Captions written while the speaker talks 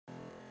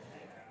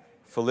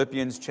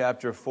Philippians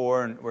chapter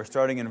 4, and we're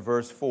starting in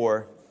verse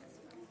 4.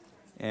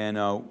 And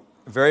a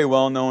very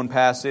well-known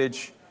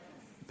passage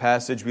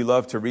we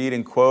love to read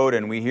and quote,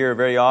 and we hear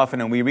very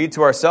often, and we read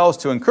to ourselves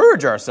to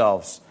encourage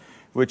ourselves,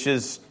 which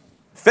is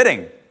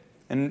fitting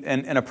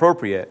and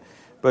appropriate.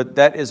 But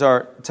that is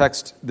our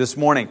text this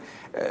morning.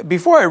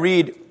 Before I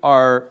read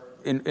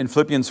in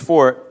Philippians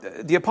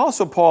 4, the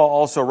Apostle Paul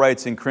also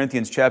writes in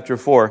Corinthians chapter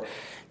 4,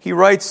 he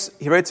writes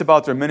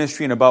about their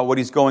ministry and about what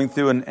he's going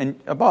through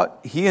and about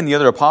he and the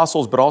other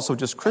apostles, but also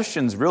just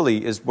Christians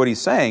really is what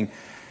he's saying.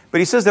 But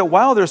he says that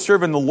while they're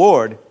serving the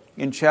Lord,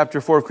 in chapter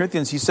 4 of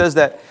Corinthians, he says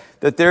that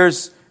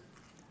there's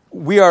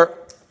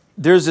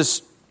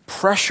this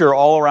pressure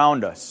all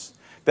around us,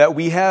 that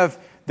we have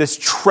this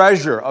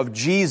treasure of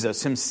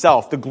Jesus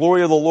himself, the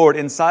glory of the Lord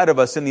inside of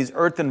us in these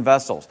earthen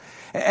vessels.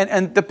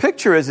 And the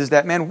picture is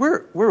that, man,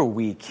 we're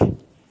weak.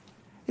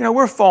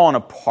 We're falling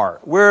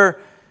apart.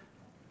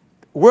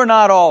 We're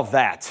not all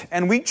that.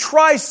 And we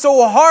try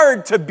so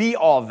hard to be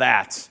all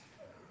that.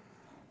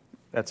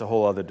 That's a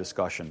whole other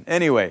discussion.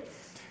 Anyway,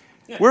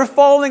 we're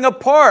falling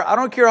apart. I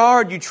don't care how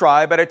hard you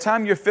try. By the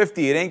time you're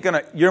 50,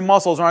 your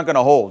muscles aren't going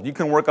to hold. You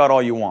can work out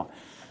all you want.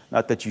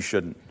 Not that you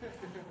shouldn't.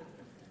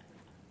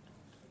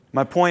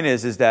 My point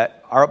is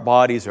that our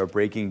bodies are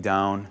breaking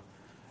down.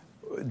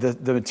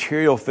 The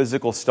material,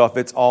 physical stuff,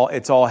 it's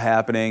all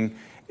happening.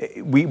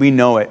 We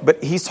know it.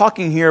 But he's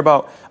talking here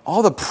about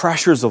all the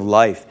pressures of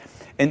life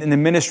and in the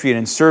ministry and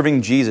in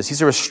serving Jesus. He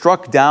said we're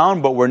struck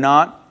down, but we're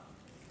not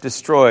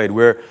destroyed.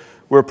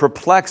 We're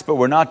perplexed, but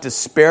we're not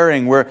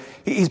despairing.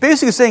 He's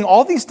basically saying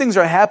all these things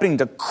are happening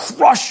to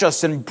crush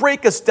us and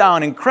break us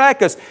down and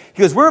crack us.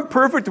 He goes, we're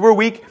imperfect, we're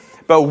weak,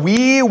 but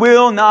we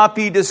will not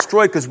be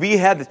destroyed because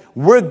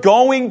we're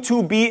going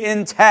to be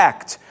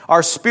intact.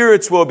 Our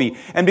spirits will be.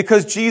 And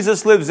because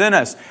Jesus lives in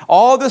us,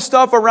 all the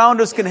stuff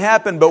around us can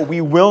happen, but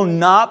we will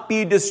not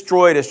be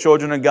destroyed as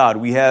children of God.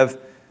 We have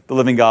the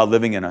living God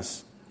living in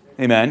us.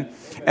 Amen.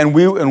 And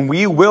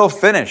we will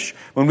finish.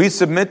 When we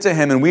submit to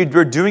him and we're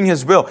doing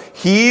his will,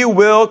 he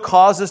will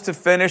cause us to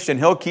finish and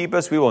he'll keep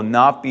us. We will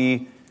not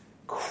be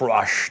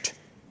crushed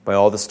by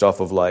all the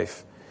stuff of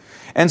life.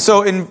 And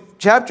so in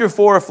chapter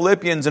 4 of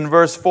Philippians, in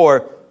verse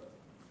 4,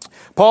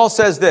 Paul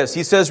says this.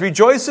 He says,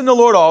 rejoice in the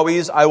Lord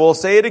always. I will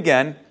say it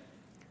again.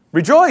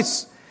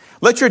 Rejoice.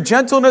 Let your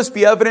gentleness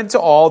be evident to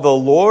all. The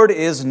Lord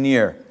is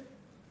near.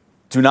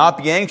 Do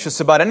not be anxious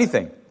about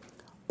anything,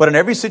 but in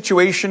every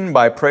situation,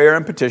 by prayer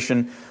and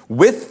petition,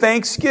 with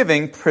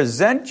thanksgiving,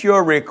 present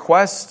your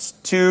requests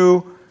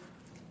to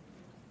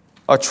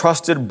a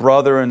trusted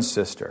brother and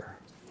sister.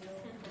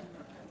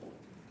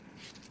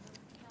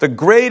 The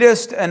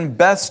greatest and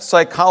best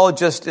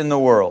psychologist in the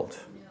world.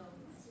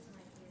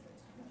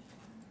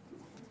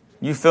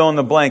 You fill in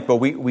the blank, but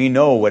we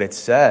know what it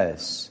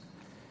says.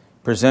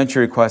 Present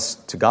your requests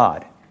to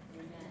God.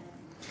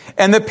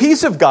 And the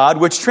peace of God,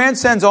 which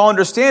transcends all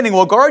understanding,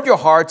 will guard your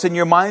hearts and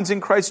your minds in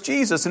Christ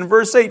Jesus. In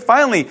verse 8,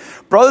 finally,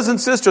 brothers and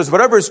sisters,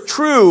 whatever is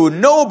true,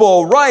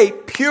 noble,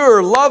 right,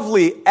 pure,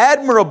 lovely,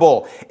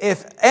 admirable,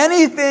 if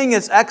anything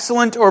is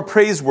excellent or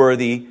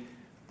praiseworthy,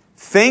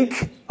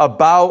 think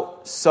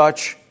about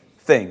such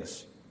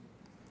things.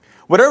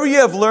 Whatever you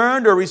have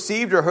learned or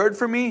received or heard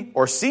from me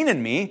or seen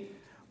in me,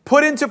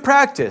 put into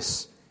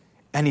practice.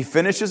 And he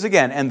finishes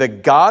again, and the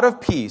God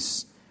of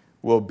peace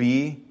will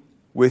be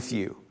with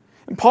you.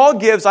 And Paul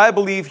gives, I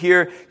believe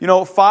here,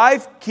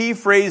 5 key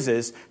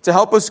phrases to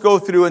help us go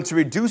through and to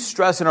reduce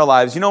stress in our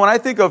lives. When I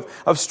think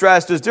of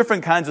stress, there's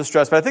different kinds of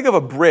stress, but I think of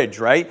a bridge,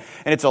 right?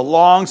 And it's a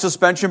long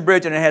suspension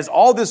bridge, and it has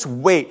all this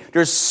weight.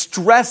 There's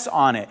stress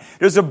on it.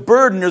 There's a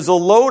burden. There's a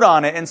load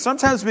on it. And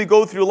sometimes we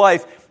go through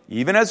life,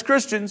 even as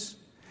Christians,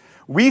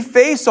 we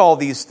face all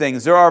these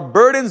things. There are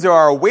burdens, there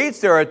are weights,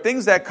 there are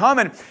things that come,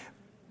 and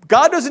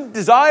God doesn't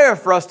desire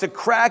for us to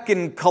crack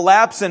and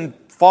collapse and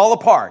fall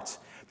apart.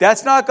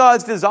 That's not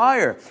God's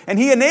desire. And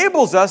he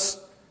enables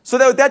us so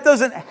that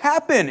doesn't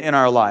happen in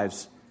our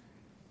lives.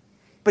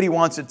 But he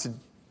wants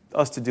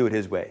us to do it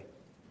his way.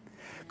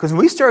 Because when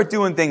we start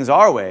doing things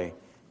our way,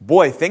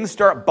 boy, things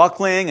start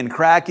buckling and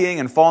cracking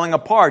and falling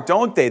apart,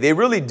 don't they? They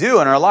really do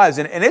in our lives.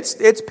 And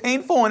it's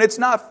painful and it's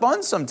not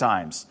fun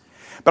sometimes.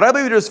 But I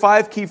believe there's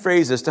 5 key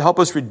phrases to help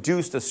us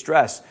reduce the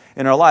stress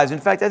in our lives. In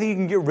fact, I think you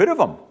can get rid of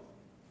them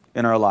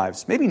in our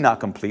lives. Maybe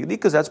not completely,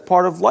 because that's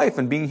part of life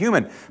and being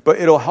human, but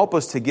it'll help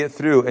us to get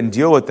through and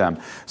deal with them.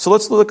 So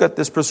let's look at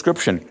this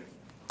prescription.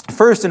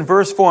 First, in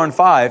verse 4 and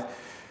 5,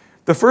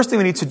 the first thing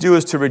we need to do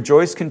is to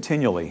rejoice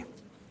continually.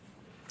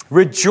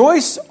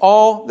 Rejoice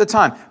all the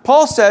time.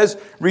 Paul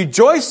says,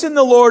 rejoice in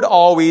the Lord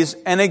always.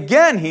 And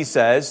again, he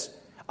says,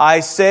 I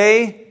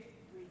say,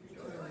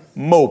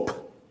 mope.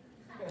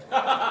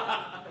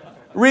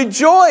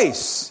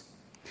 Rejoice.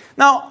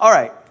 Now, all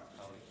right.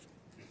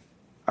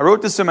 I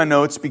wrote this in my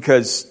notes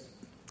because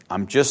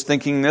I'm just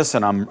thinking this,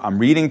 and I'm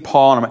reading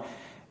Paul, and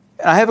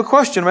I have a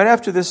question right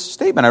after this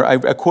statement.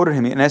 I quoted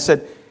him, and I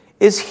said,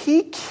 "Is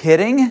he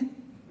kidding?"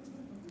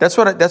 That's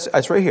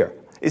right here.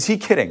 Is he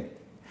kidding?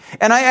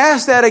 And I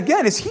asked that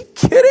again. Is he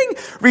kidding?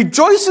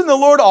 Rejoice in the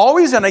Lord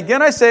always, and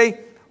again I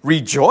say,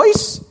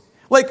 rejoice.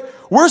 Like,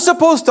 we're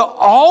supposed to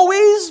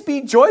always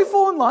be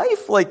joyful in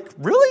life? Like,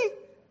 really?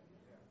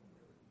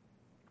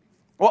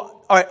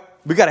 Well, all right,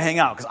 we got to hang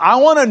out because I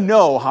want to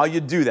know how you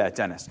do that,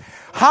 Dennis.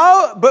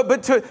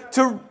 But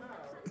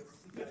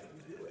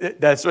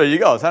that's where you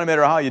go. It's not a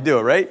matter of how you do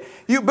it, right?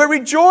 But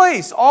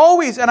rejoice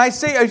always. And I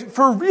say,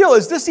 for real,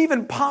 is this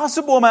even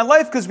possible in my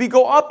life? Because we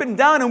go up and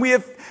down and we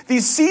have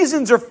these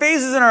seasons or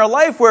phases in our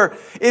life where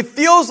it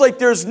feels like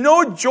there's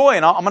no joy.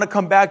 And I'm going to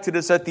come back to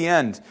this at the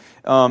end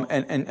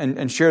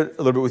and share a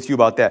little bit with you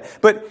about that.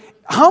 But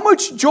how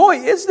much joy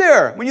is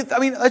there?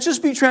 Let's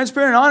just be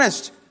transparent and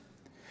honest.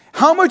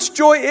 How much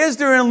joy is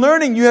there in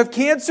learning you have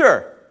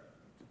cancer?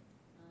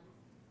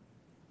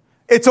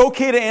 It's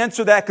okay to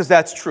answer that because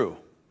that's true.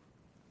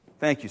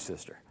 Thank you,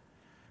 sister.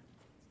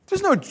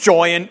 There's no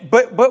joy in,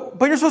 but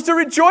you're supposed to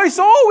rejoice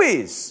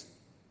always.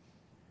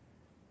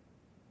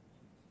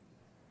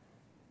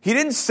 He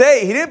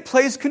didn't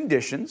place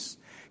conditions.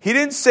 He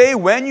didn't say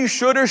when you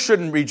should or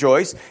shouldn't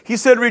rejoice. He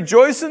said,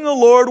 rejoice in the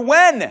Lord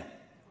when?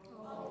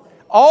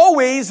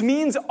 Always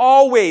means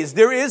always.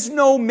 There is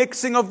no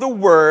mixing of the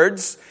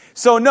words.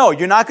 So no,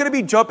 you're not going to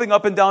be jumping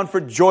up and down for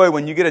joy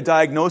when you get a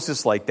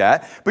diagnosis like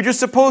that, but you're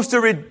supposed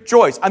to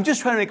rejoice. I'm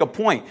just trying to make a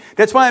point.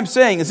 That's why I'm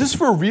saying, is this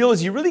for real?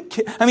 Is you really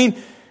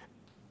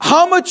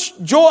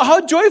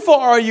how joyful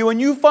are you when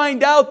you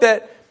find out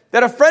that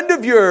a friend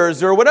of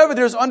yours or whatever,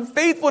 there's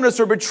unfaithfulness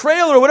or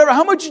betrayal or whatever?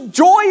 How much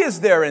joy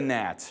is there in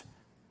that?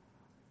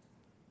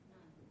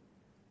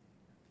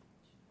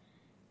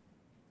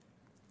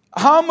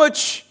 How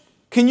much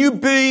can you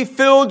be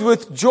filled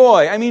with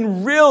joy?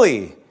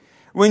 Really?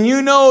 When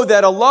you know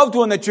that a loved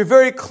one that you're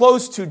very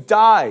close to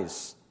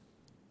dies.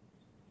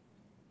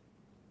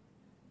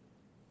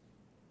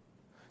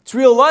 It's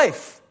real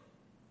life.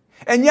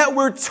 And yet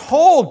we're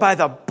told by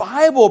the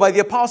Bible, by the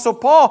Apostle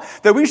Paul,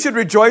 that we should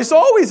rejoice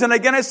always. And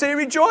again, I say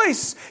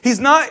rejoice. You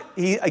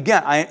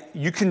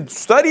can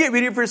study it,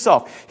 read it for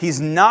yourself. He's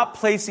not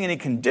placing any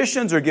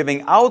conditions or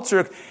giving outs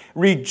or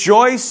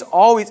rejoice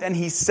always. And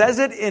he says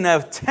it in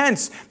a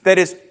tense that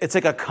it's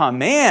like a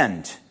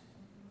command.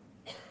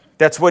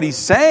 That's what he's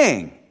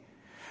saying.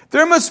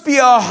 There must be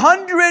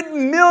 100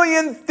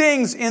 million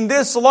things in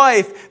this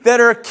life that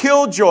are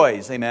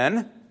killjoys.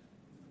 Amen?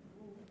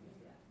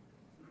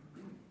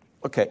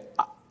 Okay,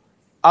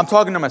 I'm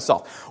talking to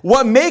myself.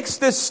 What makes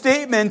this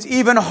statement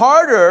even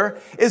harder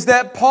is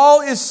that Paul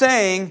is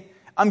saying,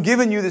 I'm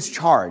giving you this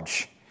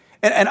charge.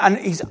 And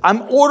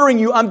I'm ordering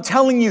you, I'm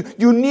telling you,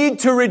 you need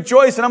to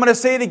rejoice. And I'm going to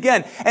say it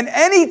again. And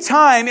any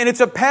time, and it's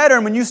a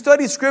pattern, when you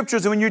study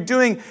scriptures and when you're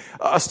doing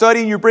a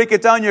study and you break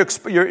it down, you're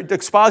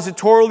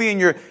expositorily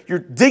and you're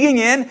digging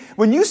in,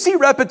 when you see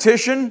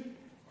repetition,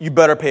 you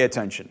better pay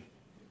attention.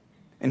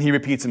 And he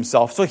repeats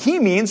himself. So he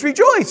means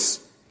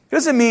rejoice. It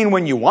doesn't mean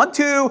when you want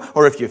to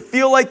or if you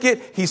feel like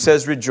it. He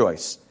says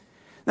rejoice.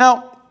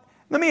 Now,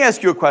 let me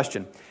ask you a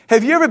question.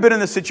 Have you ever been in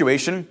this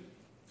situation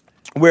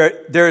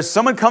where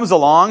someone comes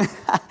along?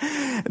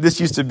 This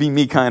used to be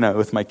me kind of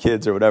with my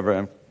kids or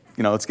whatever.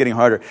 It's getting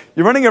harder.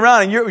 You're running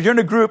around and you're in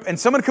a group and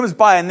someone comes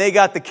by and they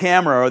got the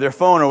camera or their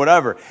phone or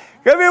whatever.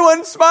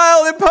 Everyone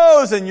smile and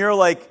pose. And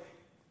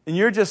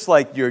you're just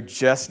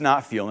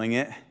not feeling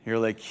it. You're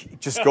like,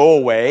 just go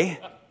away.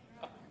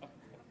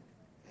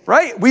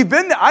 Right? We've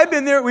been there. I've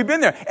been there. We've been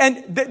there.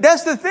 And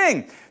that's the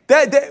thing.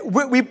 Then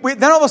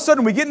all of a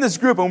sudden we get in this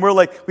group and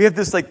we have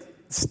this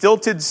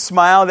stilted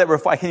smile that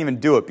I can't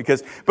even do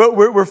it but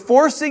we're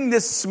forcing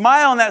this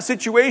smile in that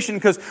situation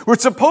because we're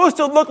supposed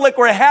to look like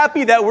we're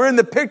happy that we're in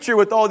the picture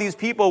with all these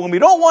people when we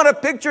don't want a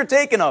picture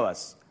taken of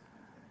us.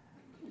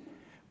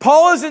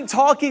 Paul isn't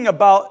talking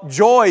about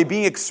joy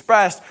being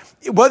expressed,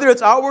 whether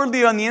it's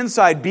outwardly or on the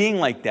inside, being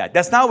like that.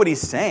 That's not what he's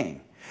saying.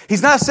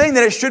 He's not saying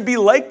that it should be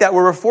like that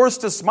where we're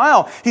forced to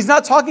smile. He's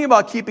not talking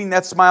about keeping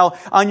that smile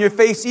on your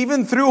face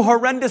even through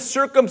horrendous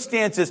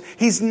circumstances.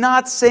 He's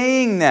not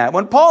saying that.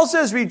 When Paul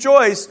says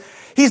rejoice,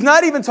 he's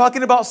not even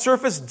talking about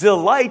surface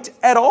delight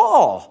at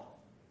all.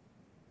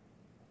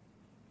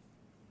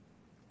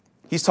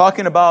 He's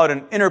talking about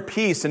an inner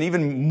peace and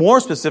even more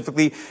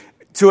specifically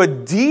to a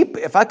deep,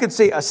 if I could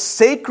say, a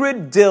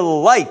sacred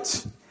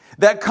delight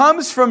that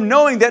comes from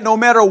knowing that no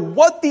matter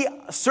what the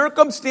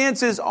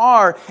circumstances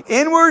are,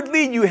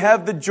 inwardly you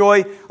have the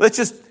joy.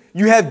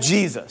 You have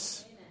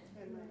Jesus.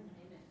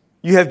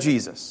 You have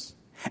Jesus.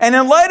 And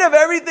in light of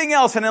everything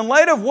else, and in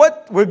light of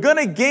what we're going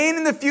to gain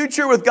in the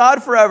future with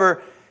God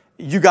forever,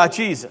 you got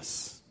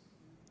Jesus.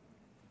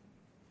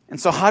 And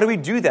so how do we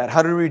do that?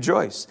 How do we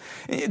rejoice?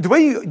 The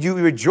way you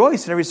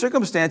rejoice in every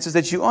circumstance is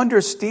that you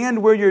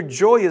understand where your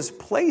joy is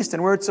placed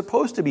and where it's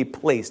supposed to be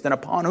placed and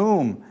upon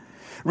whom.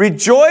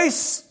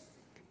 Rejoice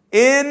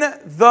in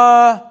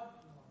the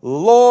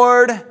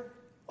Lord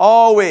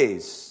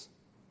always.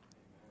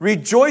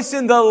 Rejoice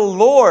in the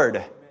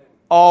Lord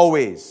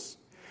always.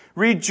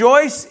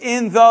 Rejoice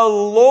in the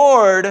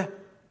Lord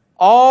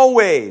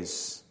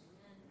always.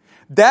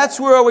 That's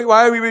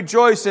why we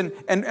rejoice and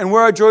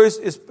where our joy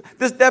is.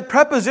 That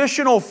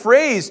prepositional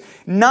phrase,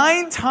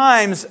 9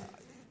 times,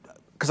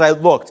 because I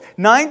looked,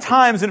 9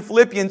 times in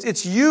Philippians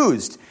it's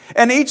used.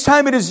 And each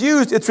time it is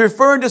used, it's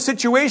referring to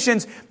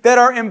situations that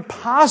are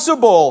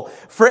impossible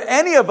for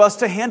any of us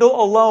to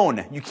handle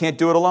alone. You can't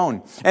do it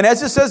alone. And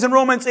as it says in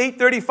Romans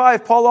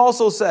 8:35, Paul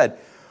also said,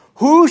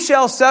 "Who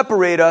shall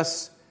separate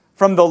us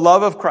from the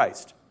love of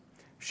Christ?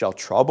 Shall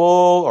trouble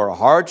or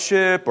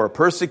hardship or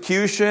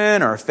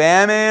persecution or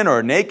famine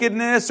or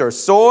nakedness or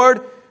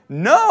sword?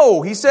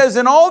 No," he says,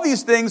 "in all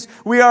these things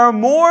we are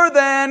more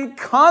than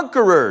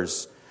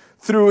conquerors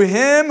through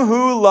him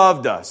who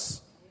loved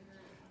us."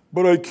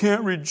 But I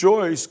can't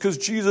rejoice because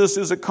Jesus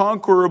is a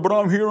conqueror, but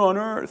I'm here on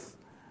earth.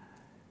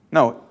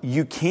 No,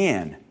 you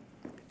can.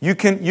 You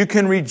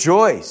can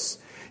rejoice.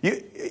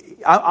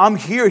 I'm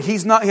here.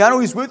 I know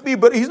he's with me,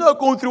 but he's not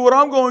going through what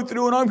I'm going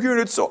through, and I'm here,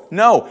 and it's so...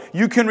 No,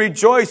 you can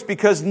rejoice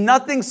because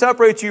nothing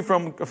separates you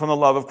from the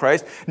love of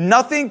Christ.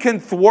 Nothing can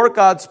thwart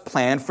God's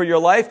plan for your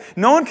life.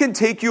 No one can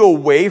take you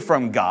away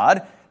from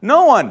God.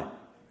 No one.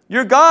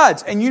 You're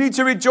God's, and you need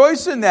to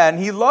rejoice in that.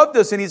 And he loved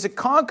us, and he's a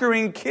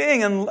conquering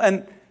king,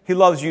 and he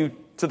loves you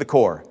to the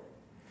core.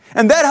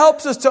 And that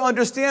helps us to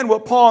understand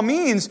what Paul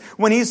means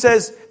when he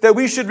says that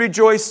we should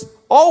rejoice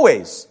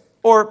always,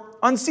 or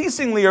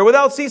unceasingly, or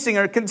without ceasing,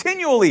 or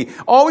continually.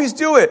 Always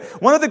do it.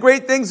 One of the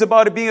great things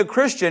about it being a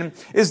Christian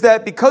is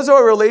that because of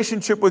our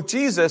relationship with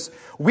Jesus,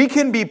 we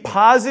can be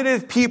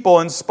positive people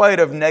in spite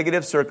of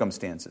negative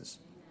circumstances.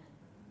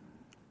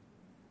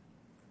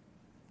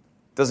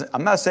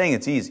 I'm not saying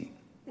it's easy.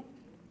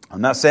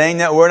 I'm not saying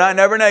that we're not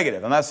never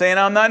negative. I'm not saying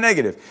I'm not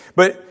negative.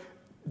 But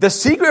the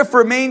secret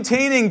for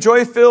maintaining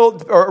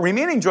joy-filled or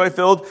remaining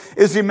joy-filled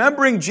is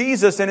remembering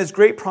Jesus and his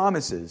great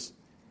promises.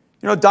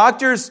 You know,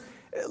 doctors,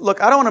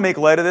 look, I don't want to make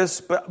light of this,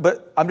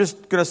 but I'm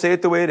just going to say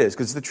it the way it is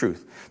because it's the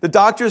truth. The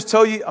doctors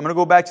tell you, I'm going to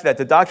go back to that.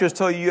 The doctors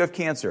tell you have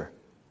cancer.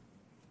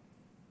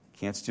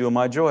 Can't steal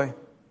my joy.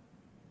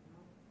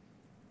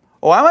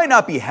 Oh, I might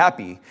not be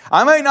happy.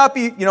 I might not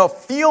be,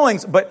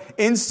 feelings, but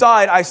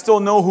inside I still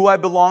know who I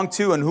belong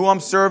to and who I'm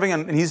serving,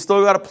 and he's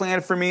still got a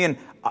plan for me, and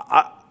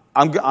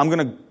I'm going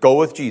to go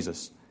with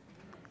Jesus.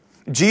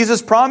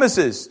 Jesus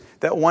promises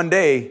that one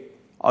day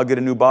I'll get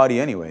a new body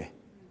anyway.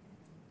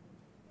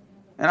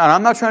 And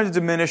I'm not trying to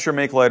diminish or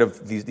make light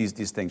of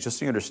these things, just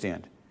so you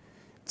understand.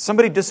 If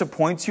somebody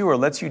disappoints you or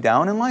lets you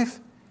down in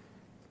life,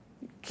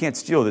 you can't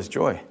steal this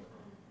joy.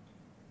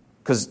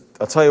 Because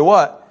I'll tell you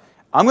what,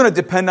 I'm going to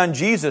depend on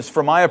Jesus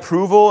for my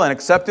approval and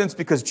acceptance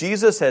because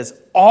Jesus has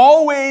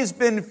always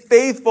been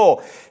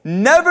faithful,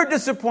 never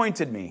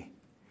disappointed me.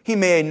 He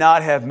may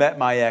not have met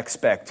my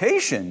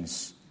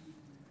expectations,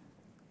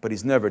 but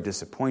he's never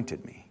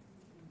disappointed me.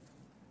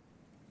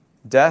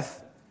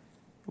 Death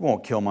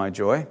won't kill my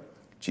joy.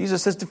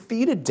 Jesus has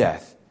defeated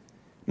death.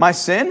 My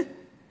sin,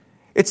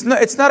 it's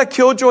not a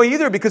killjoy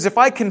either because if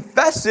I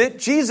confess it,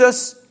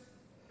 Jesus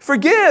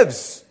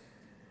forgives.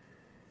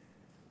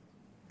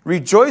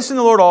 Rejoice in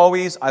the Lord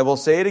always. I will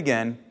say it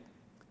again.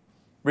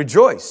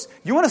 Rejoice.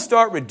 You want to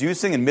start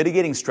reducing and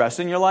mitigating stress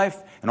in your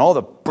life and all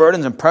the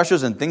burdens and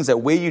pressures and things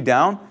that weigh you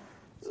down?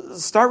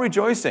 Start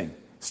rejoicing.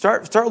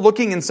 Start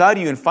looking inside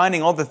of you and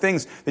finding all the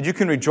things that you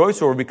can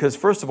rejoice over because,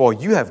 first of all,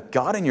 you have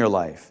God in your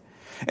life.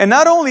 And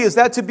not only is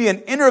that to be an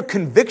inner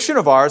conviction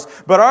of ours,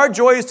 but our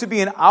joy is to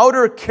be an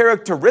outer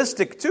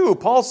characteristic too.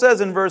 Paul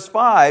says in verse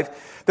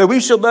 5 that we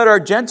should let our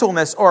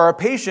gentleness or our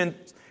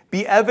patience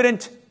be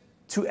evident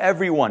to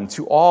everyone,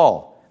 to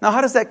all. Now, how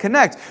does that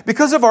connect?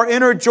 Because of our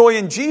inner joy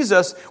in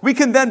Jesus, we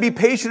can then be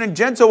patient and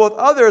gentle with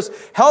others,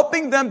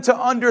 helping them to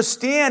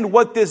understand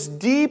what this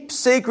deep,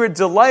 sacred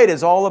delight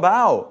is all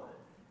about.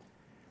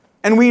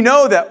 And we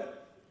know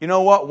that,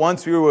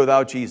 once we were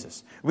without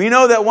Jesus. We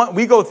know that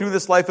we go through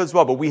this life as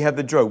well, but we have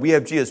the joy. We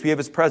have Jesus. We have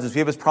his presence. We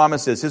have his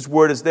promises. His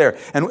word is there.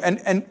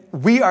 And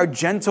we are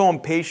gentle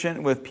and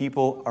patient with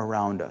people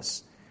around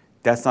us.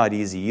 That's not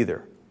easy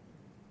either.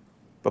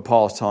 But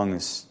Paul is telling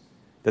us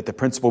that the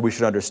principle we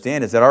should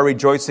understand is that our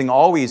rejoicing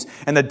always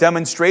and the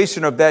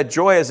demonstration of that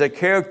joy as a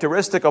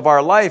characteristic of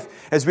our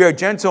life as we are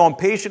gentle and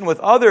patient with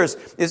others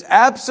is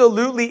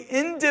absolutely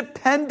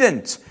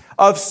independent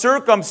of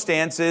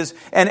circumstances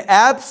and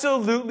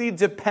absolutely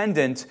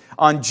dependent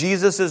on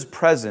Jesus'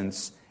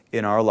 presence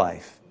in our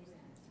life.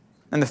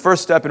 And the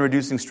first step in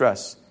reducing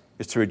stress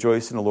is to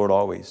rejoice in the Lord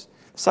always.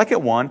 The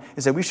second one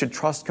is that we should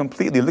trust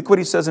completely. Look what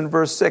he says in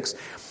verse 6.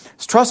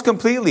 Trust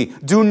completely.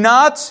 Do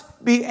not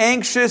be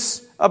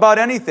anxious about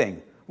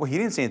anything. Well, he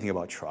didn't say anything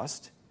about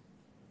trust.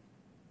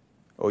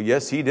 Oh,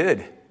 yes, he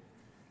did.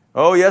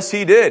 Oh, yes,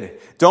 he did.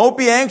 Don't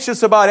be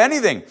anxious about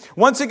anything.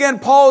 Once again,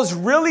 Paul is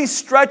really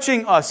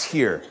stretching us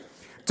here.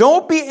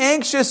 Don't be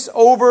anxious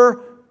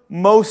over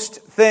most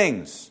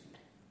things.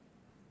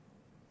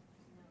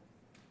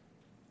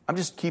 I'm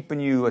just keeping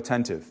you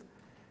attentive.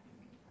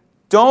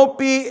 Don't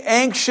be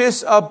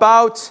anxious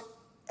about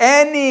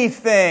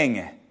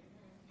anything.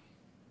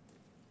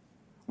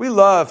 We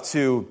love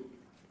to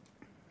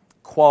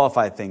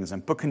qualify things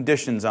and put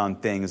conditions on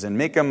things and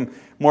make them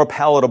more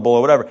palatable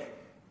or whatever.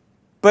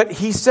 But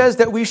he says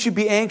that we should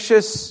be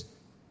anxious,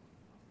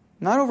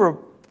 not over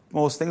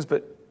most things,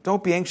 but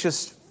don't be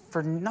anxious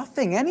for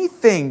nothing,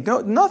 anything.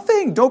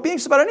 Nothing. Don't be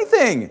anxious about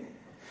anything.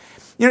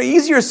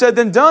 Easier said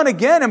than done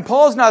again. And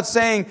Paul's not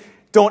saying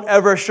don't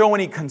ever show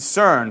any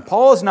concern.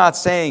 Paul is not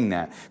saying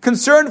that.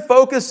 Concern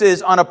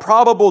focuses on a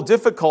probable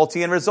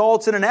difficulty and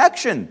results in an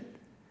action.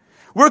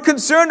 We're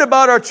concerned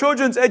about our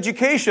children's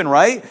education,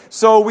 right?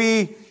 So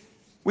we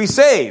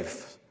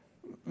save.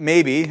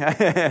 Maybe.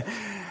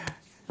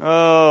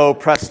 Oh,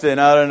 Preston,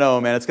 I don't know,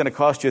 man. It's going to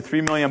cost you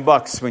 $3 million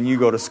when you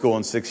go to school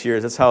in 6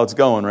 years. That's how it's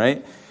going,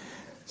 right?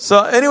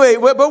 So anyway,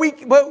 but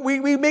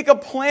we make a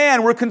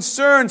plan. We're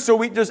concerned, so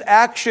there's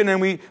action,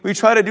 and we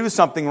try to do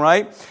something,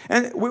 right?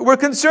 And we're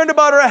concerned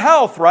about our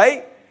health,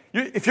 right?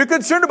 If you're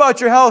concerned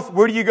about your health,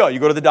 where do you go? You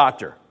go to the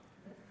doctor.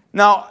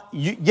 Now,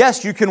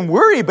 yes, you can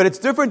worry, but it's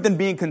different than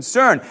being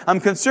concerned. I'm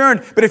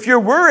concerned, but if you're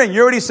worrying,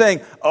 you're already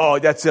saying, oh,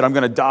 that's it, I'm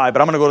going to die,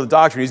 but I'm going to go to the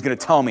doctor, and he's going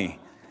to tell me.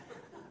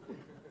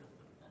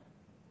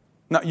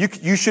 Now,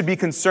 you should be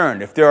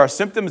concerned. If there are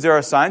symptoms, there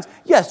are signs.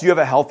 Yes, you have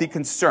a healthy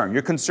concern.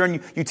 You're concerned,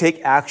 you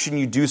take action,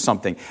 you do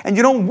something. And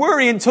you don't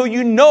worry until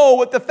you know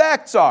what the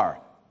facts are.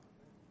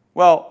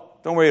 Well,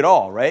 don't worry at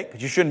all, right?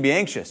 Because you shouldn't be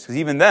anxious, because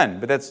even then,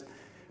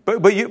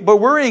 but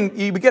worrying,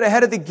 you get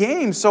ahead of the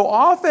game so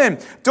often.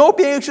 Don't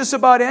be anxious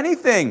about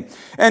anything.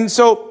 And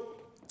so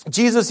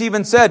Jesus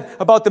even said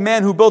about the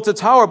man who built a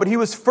tower, but he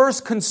was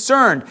first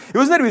concerned. It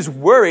wasn't that he was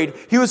worried.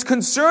 He was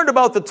concerned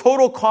about the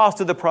total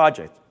cost of the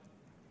project.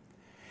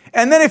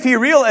 And then if he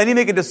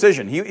make a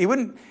decision. He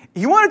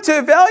wanted to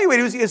evaluate.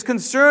 His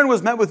concern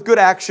was met with good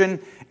action,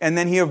 and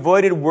then he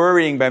avoided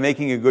worrying by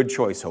making a good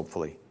choice,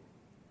 hopefully.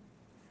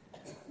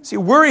 See,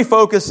 worry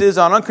focuses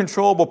on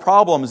uncontrollable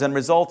problems and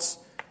results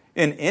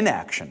in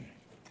inaction,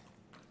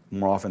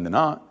 more often than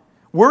not.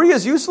 Worry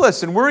is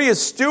useless, and worry is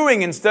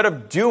stewing instead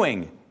of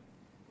doing.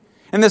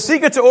 And the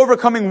secret to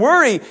overcoming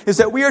worry is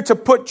that we are to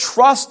put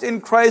trust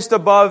in Christ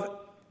above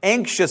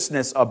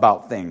anxiousness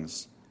about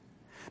things.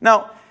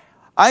 Now,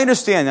 I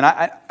understand, and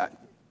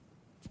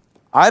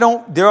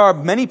there are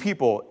many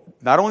people,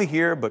 not only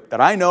here, but that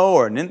I know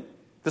or in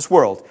this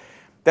world,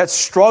 that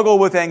struggle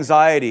with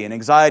anxiety and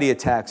anxiety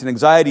attacks and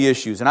anxiety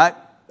issues. And I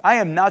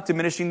am not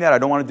diminishing that. I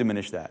don't want to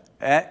diminish that.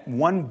 At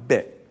one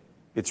bit,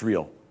 it's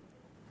real.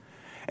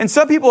 And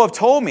some people have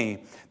told me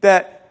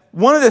that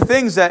one of the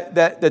things that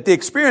they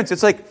experience,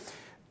 it's like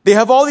they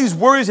have all these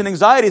worries and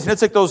anxieties, and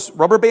it's like those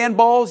rubber band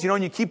balls,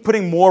 and you keep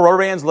putting more rubber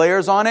bands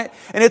layers on it,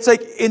 and it's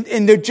like,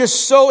 and they're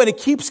just and it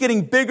keeps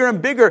getting bigger and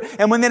bigger,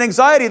 and when that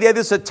anxiety, they have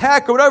this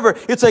attack or whatever,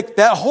 it's like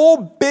that whole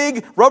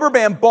big rubber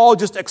band ball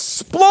just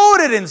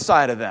exploded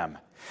inside of them.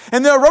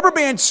 And there are rubber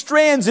band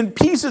strands and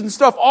pieces and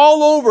stuff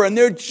all over, and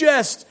they're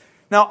just,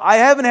 now I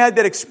haven't had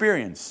that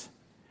experience,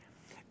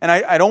 and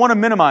I don't want to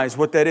minimize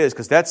what that is,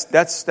 because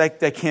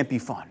that can't be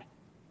fun.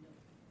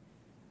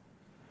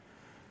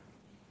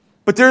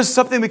 But there's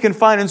something we can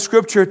find in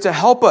Scripture to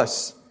help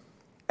us.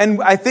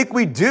 And I think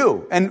we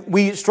do. And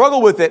we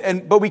struggle with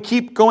it, but we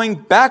keep going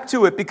back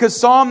to it because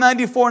Psalm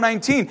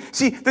 94:19.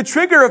 See, the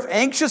trigger of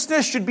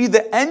anxiousness should be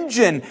the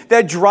engine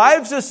that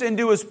drives us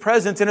into His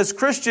presence. And as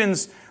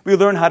Christians, we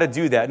learn how to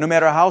do that. No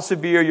matter how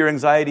severe your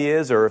anxiety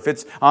is, or if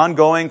it's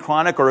ongoing,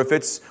 chronic, or if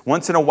it's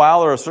once in a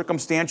while, or a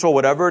circumstantial,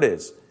 whatever it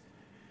is.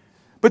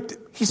 But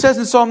he says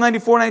in Psalm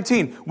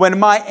 94:19, when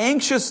my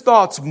anxious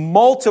thoughts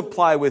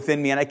multiply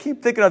within me, and I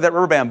keep thinking of that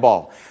rubber band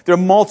ball, they're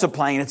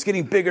multiplying, it's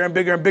getting bigger and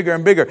bigger and bigger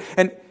and bigger.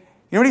 And you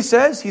know what he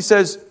says? He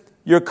says,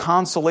 your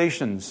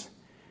consolations,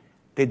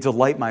 they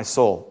delight my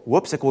soul.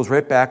 Whoops, it goes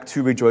right back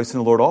to rejoice in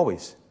the Lord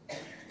always.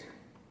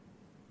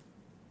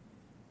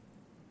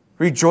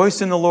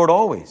 Rejoice in the Lord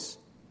always.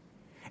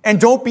 And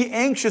don't be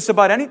anxious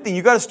about anything.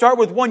 You got to start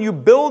with one. You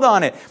build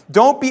on it.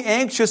 Don't be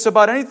anxious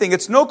about anything.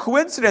 It's no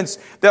coincidence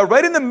that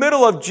right in the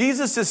middle of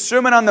Jesus'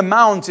 Sermon on the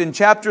Mount in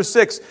chapter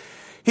 6,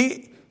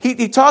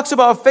 he talks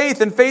about faith,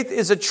 and faith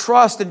is a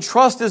trust, and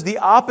trust is the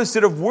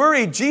opposite of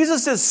worry.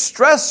 Jesus'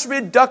 stress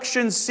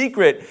reduction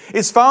secret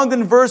is found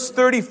in verse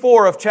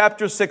 34 of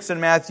chapter 6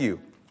 in Matthew.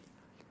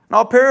 And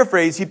I'll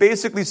paraphrase. He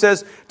basically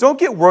says, don't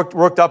get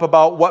worked up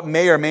about what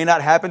may or may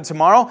not happen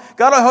tomorrow.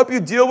 God will help you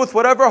deal with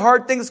whatever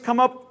hard things come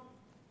up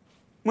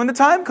when the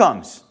time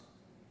comes.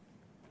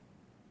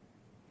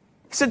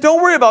 He said,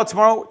 don't worry about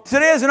tomorrow.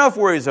 Today has enough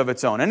worries of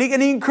its own. And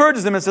he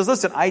encourages them and says,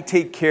 listen, I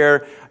take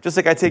care, just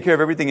like I take care of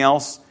everything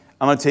else,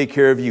 I'm going to take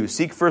care of you.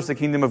 Seek first the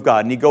kingdom of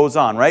God. And he goes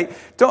on, right?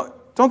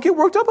 Don't get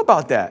worked up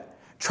about that.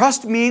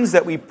 Trust means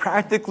that we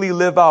practically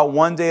live out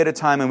one day at a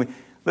time. And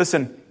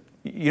listen,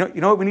 you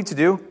know what we need to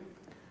do?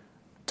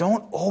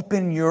 Don't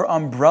open your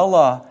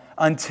umbrella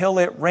until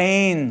it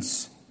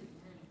rains.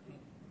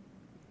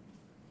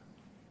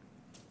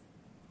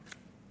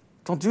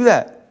 Don't do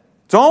that.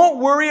 Don't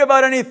worry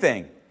about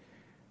anything.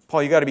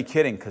 Paul, you got to be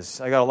kidding, because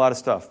I got a lot of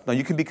stuff. No,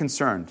 you can be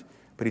concerned,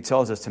 but he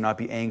tells us to not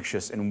be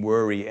anxious and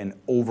worry and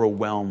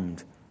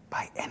overwhelmed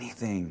by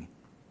anything.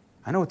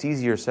 I know it's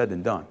easier said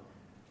than done,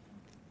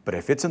 but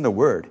if it's in the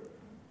Word,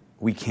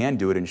 we can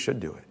do it and should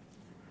do it.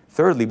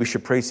 Thirdly, we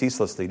should pray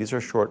ceaselessly. These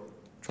are short,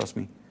 trust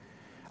me.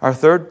 Our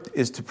third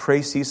is to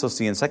pray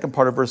ceaselessly. In the second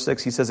part of verse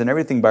 6, he says, in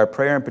everything by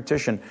prayer and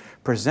petition,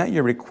 present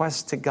your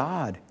requests to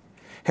God.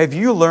 Have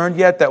you learned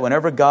yet that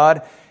whenever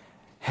God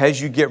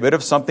as you get rid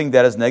of something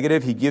that is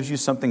negative, he gives you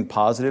something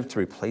positive to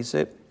replace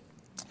it.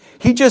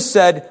 He just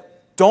said,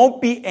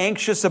 don't be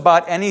anxious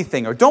about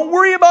anything, or don't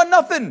worry about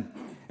nothing.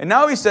 And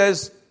now he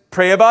says,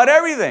 pray about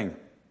everything.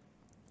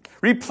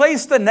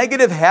 Replace the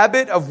negative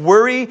habit of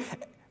worry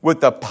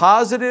with the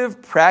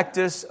positive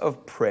practice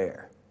of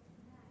prayer.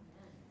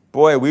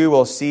 Boy, we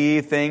will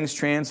see things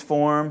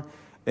transform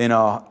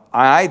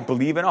I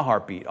believe, in a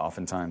heartbeat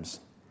oftentimes.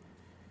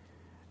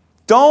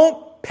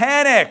 Don't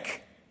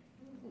panic.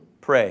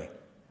 Pray.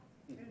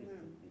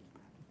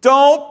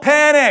 Don't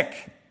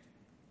panic.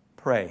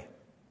 Pray.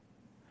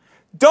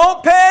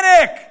 Don't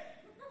panic.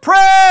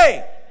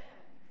 Pray.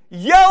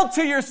 Yell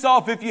to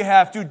yourself if you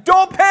have to.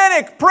 Don't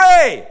panic.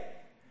 Pray.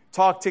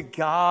 Talk to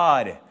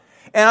God.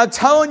 And I'm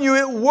telling you,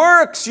 it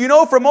works. You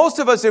know, for most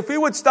of us, if we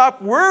would stop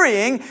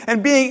worrying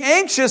and being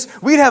anxious,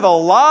 we'd have a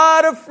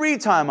lot of free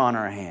time on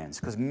our hands.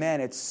 Because,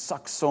 man, it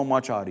sucks so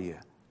much out of you.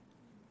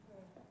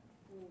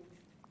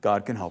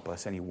 God can help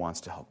us, and He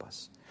wants to help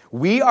us.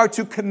 We are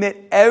to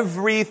commit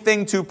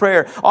everything to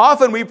prayer.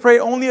 Often we pray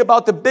only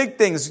about the big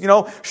things. You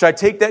know, should I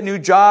take that new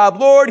job?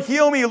 Lord,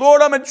 heal me.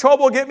 Lord, I'm in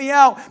trouble. Get me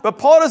out. But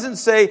Paul doesn't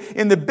say,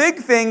 in the big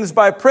things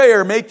by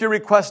prayer, make your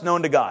request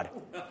known to God.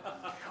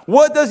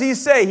 What does he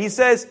say? He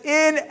says,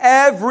 in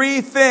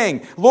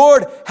everything.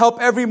 Lord, help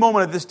every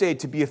moment of this day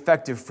to be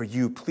effective for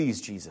you.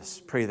 Please,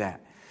 Jesus, pray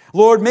that.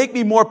 Lord, make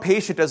me more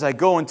patient as I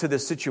go into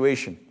this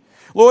situation.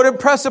 Lord,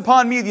 impress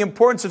upon me the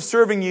importance of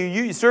serving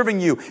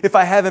you if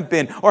I haven't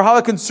been, or how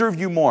I can serve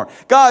you more.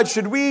 God,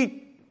 should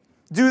we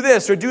do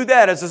this or do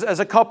that as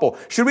a couple?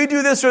 Should we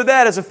do this or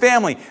that as a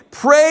family?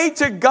 Pray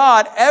to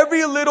God.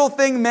 Every little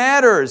thing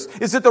matters.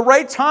 Is it the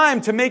right time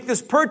to make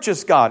this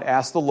purchase, God?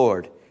 Ask the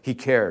Lord. He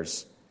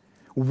cares.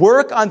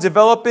 Work on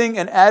developing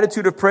an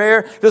attitude of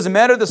prayer. Doesn't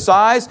matter the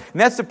size.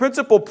 And that's the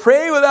principle.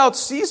 Pray without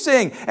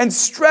ceasing. And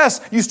stress,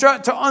 you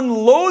start to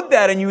unload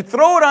that and you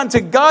throw it onto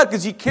God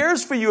because He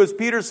cares for you, as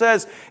Peter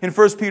says in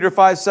 1 Peter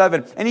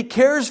 5:7. And He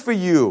cares for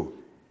you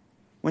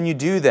when you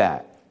do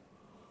that.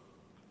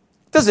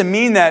 Doesn't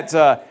mean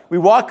that we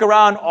walk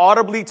around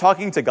audibly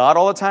talking to God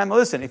all the time.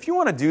 Listen, if you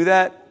want to do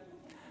that,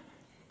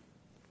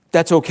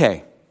 that's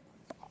okay.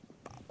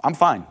 I'm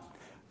fine.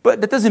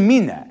 But that doesn't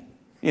mean that,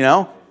 you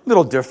know. A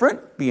little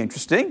different, be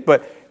interesting.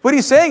 But what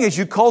he's saying is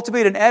you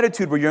cultivate an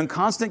attitude where you're in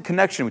constant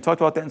connection. We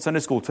talked about that in Sunday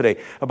school today,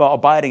 about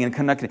abiding and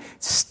connecting.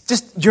 It's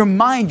just your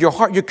mind, your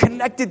heart, you're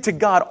connected to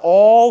God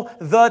all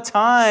the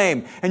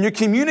time. And you're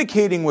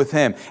communicating with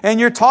Him. And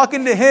you're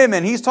talking to Him,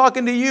 and He's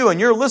talking to you. And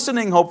you're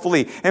listening,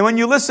 hopefully. And when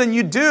you listen,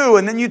 you do.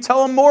 And then you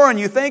tell Him more, and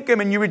you thank Him,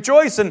 and you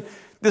rejoice. And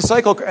this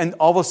cycle, and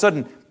all of a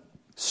sudden,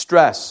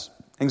 stress,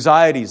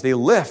 anxieties, they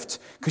lift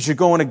because you're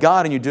going to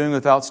God and you're doing it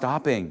without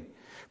stopping.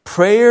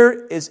 Prayer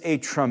is a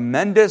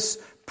tremendous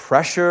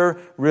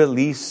pressure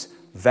release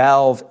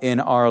valve in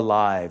our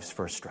lives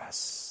for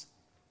stress.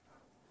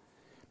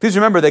 Please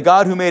remember that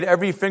God who made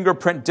every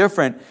fingerprint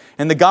different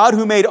and the God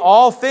who made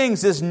all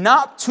things is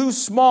not too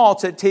small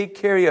to take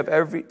care of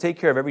every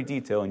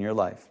detail in your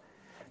life.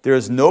 There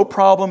is no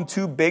problem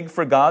too big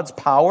for God's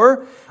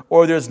power,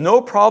 or there's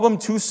no problem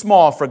too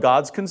small for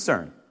God's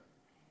concern.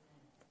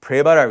 Pray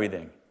about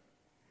everything.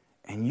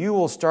 And you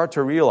will start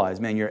to realize,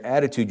 man, your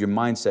attitude, your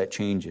mindset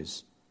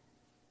changes.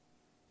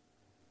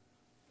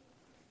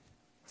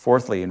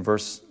 Fourthly, in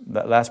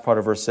that last part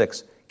of verse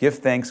 6, give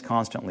thanks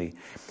constantly.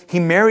 He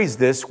marries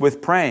this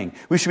with praying.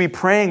 We should be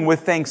praying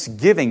with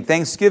thanksgiving.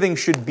 Thanksgiving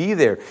should be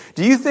there.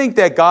 Do you think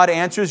that God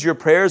answers your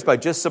prayers by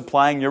just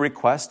supplying your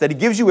requests? That He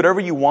gives you whatever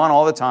you want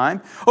all the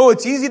time? Oh,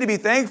 it's easy to be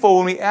thankful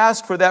when we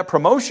ask for that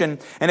promotion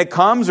and it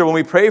comes, or when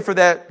we pray for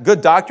that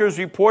good doctor's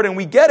report and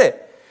we get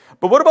it.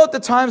 But what about the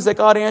times that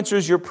God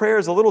answers your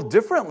prayers a little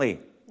differently?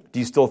 Do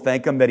you still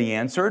thank Him that He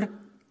answered?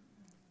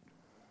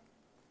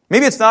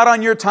 Maybe it's not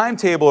on your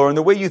timetable or in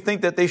the way you think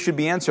that they should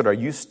be answered. Are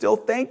you still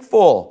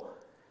thankful?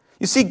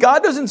 You see,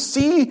 God doesn't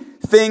see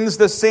things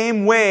the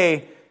same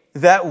way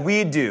that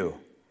we do.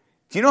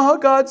 Do you know how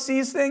God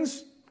sees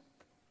things?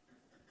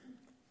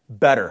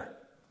 Better.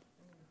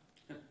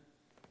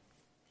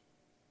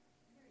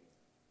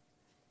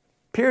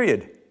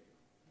 Period.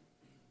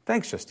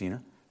 Thanks,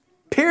 Justina.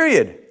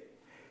 Period.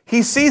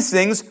 He sees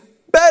things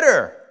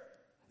better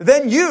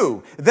than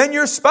you, than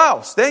your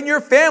spouse, than your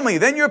family,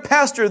 than your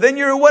pastor, than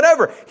your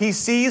whatever. He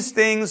sees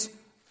things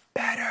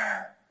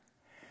better,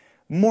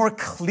 more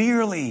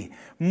clearly,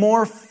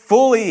 more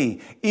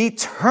fully,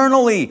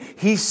 eternally.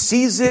 He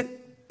sees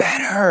it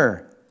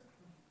better.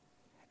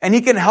 And He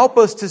can help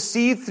us to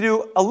see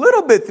through a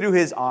little bit through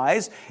His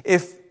eyes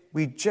if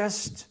we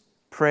just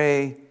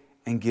pray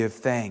and give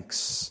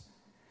thanks.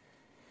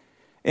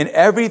 In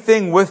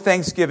everything with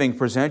thanksgiving,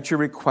 present your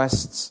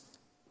requests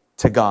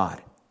to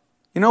God.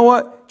 You know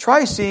what?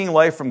 Try seeing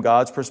life from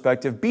God's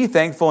perspective. Be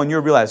thankful and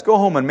you'll realize. Go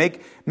home and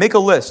make a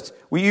list.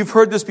 You've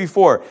heard this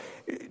before.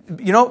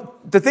 You know,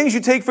 the things you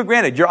take for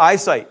granted, your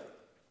eyesight.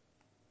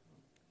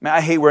 Man,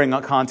 I hate wearing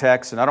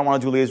contacts and I don't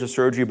want to do laser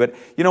surgery, but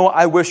you know what?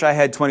 I wish I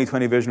had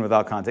 20/20 vision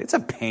without contacts.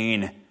 It's a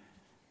pain.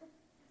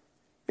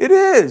 It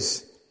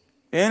is.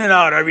 In and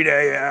out every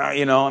day,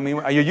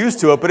 you're used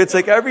to it, but it's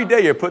like every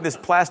day you're putting this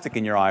plastic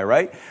in your eye,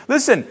 right?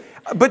 Listen,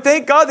 but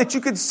thank God that you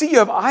can see, you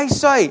have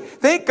eyesight.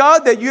 Thank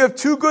God that you have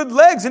 2 good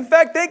legs. In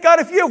fact, thank God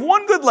if you have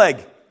 1 good leg.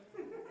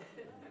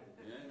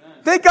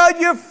 Thank God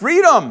you have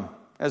freedom,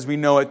 as we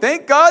know it.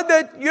 Thank God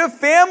that you have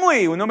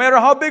family, no matter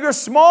how big or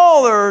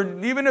small,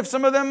 or even if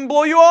some of them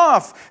blow you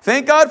off.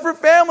 Thank God for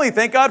family.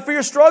 Thank God for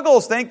your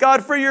struggles. Thank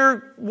God for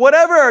your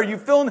whatever. You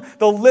fill in,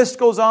 the list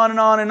goes on and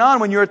on and on.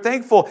 When you're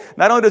thankful,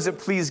 not only does it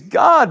please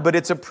God, but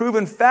it's a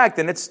proven fact,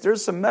 and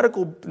there's some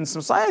medical and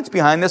some science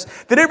behind this,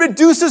 that it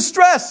reduces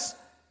stress.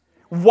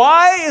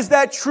 Why is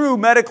that true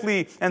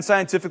medically and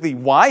scientifically?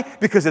 Why?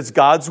 Because it's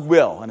God's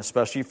will, and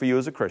especially for you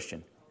as a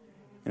Christian.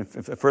 In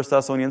 1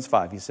 Thessalonians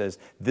 5, he says,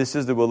 this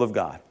is the will of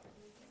God.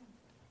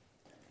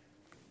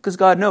 Because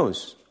God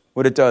knows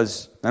what it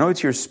does, not only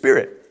to your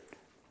spirit,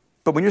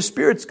 but when your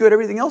spirit's good,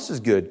 everything else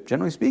is good,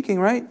 generally speaking,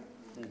 right?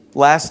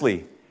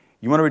 Lastly,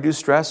 you want to reduce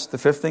stress? The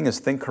 5th thing is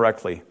think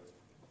correctly.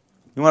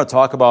 You want to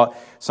talk about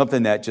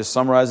something that just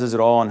summarizes it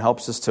all and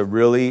helps us to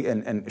really,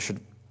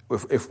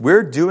 if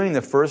we're doing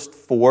the first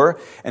 4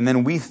 and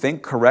then we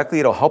think correctly,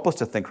 it'll help us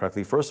to think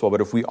correctly, first of all.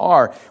 But if we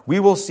are, we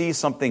will see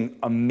something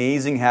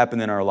amazing happen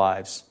in our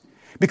lives.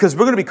 Because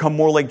we're going to become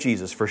more like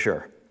Jesus, for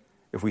sure,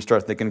 if we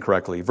start thinking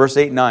correctly. Verse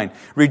 8 and 9,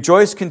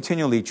 rejoice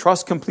continually,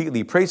 trust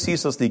completely, pray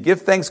ceaselessly,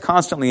 give thanks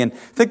constantly, and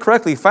think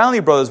correctly. Finally,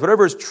 brothers,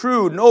 whatever is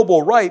true,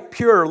 noble, right,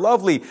 pure,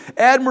 lovely,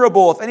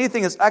 admirable, if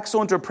anything is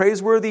excellent or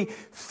praiseworthy,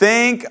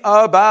 think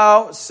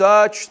about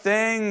such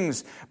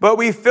things. But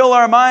we fill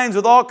our minds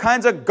with all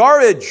kinds of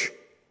garbage,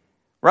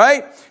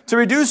 right? To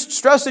reduce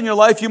stress in your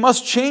life, you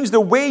must change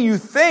the way you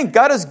think.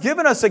 God has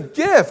given us a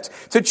gift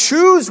to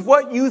choose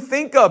what you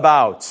think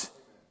about.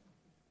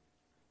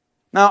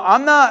 Now,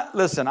 I'm not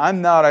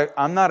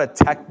a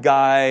tech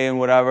guy and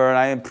whatever, and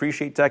I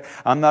appreciate tech.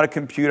 I'm not a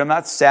computer. I'm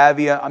not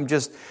savvy.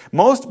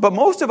 But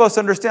most of us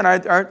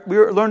understand. We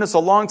learned this a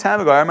long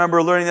time ago. I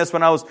remember learning this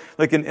when I was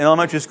like in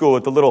elementary school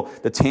with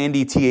the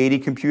Tandy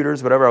T80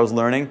 computers, whatever I was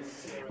learning,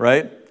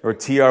 right? Or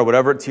TR,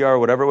 whatever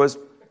it was,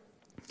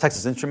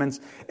 Texas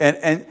Instruments.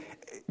 And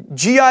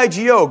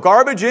GIGO,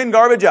 garbage in,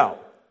 garbage out.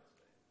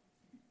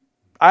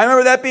 I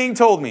remember that being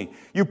told me.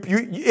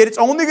 It's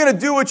only going to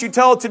do what you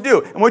tell it to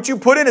do. And what you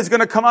put in is going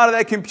to come out of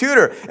that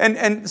computer.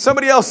 And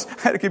somebody else,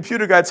 had a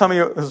computer guy tell me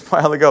a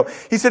while ago,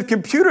 he said,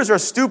 computers are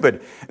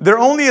stupid. They're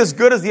only as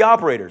good as the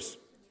operators.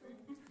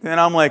 And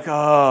I'm like,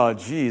 oh,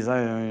 geez.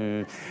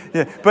 Yeah.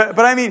 But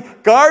I mean,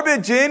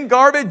 garbage in,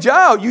 garbage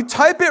out. You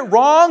type it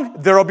wrong,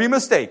 there'll be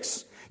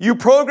mistakes. You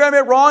program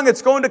it wrong,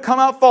 it's going to come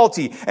out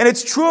faulty. And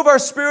it's true of our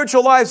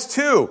spiritual lives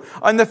too.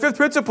 And the 5th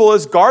principle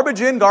is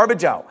garbage in,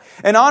 garbage out.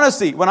 And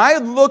honestly, when I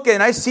look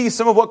and I see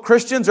some of what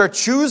Christians are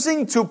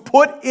choosing to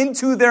put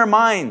into their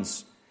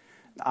minds,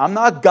 I'm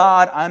not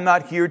God, I'm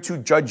not here to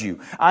judge you.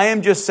 I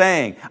am just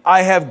saying,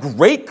 I have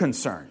great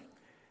concern.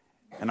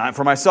 And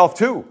for myself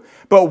too.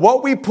 But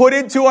what we put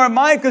into our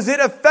mind, because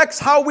it affects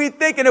how we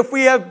think. And if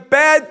we have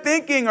bad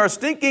thinking or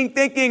stinking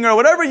thinking or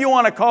whatever you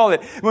want to call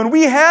it, when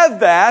we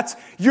have that,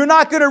 you're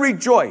not going to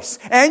rejoice.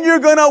 And you're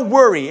going to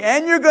worry.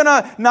 And you're going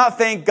to not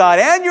thank God.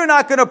 And you're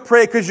not going to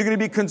pray because you're going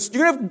to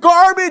you're going to have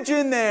garbage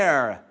in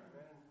there.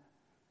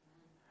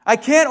 I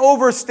can't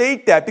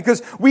overstate that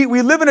because we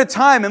live in a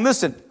time, and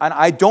listen, and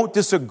I don't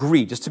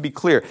disagree, just to be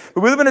clear, but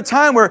we live in a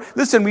time where,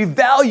 listen, we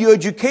value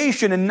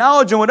education and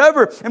knowledge and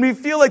whatever, and we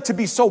feel like to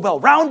be so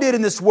well-rounded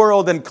in this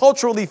world and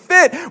culturally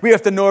fit, we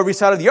have to know every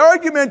side of the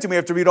argument, and we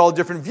have to read all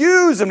different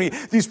views and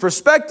these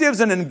perspectives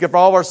and then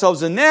involve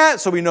ourselves in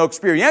that so we know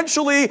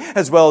experientially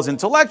as well as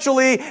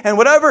intellectually and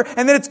whatever,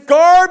 and then it's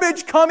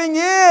garbage coming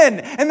in,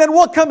 and then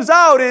what comes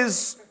out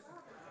is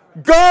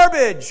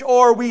garbage,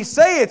 or we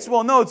say it's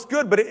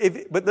good,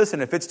 but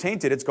listen, if it's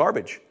tainted, it's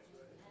garbage.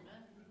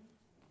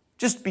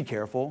 Just be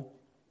careful.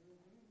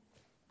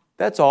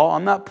 That's all.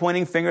 I'm not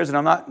pointing fingers and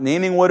I'm not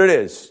naming what it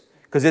is,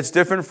 because it's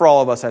different for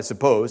all of us, I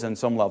suppose, on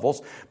some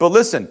levels. But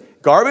listen,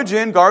 garbage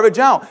in, garbage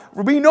out.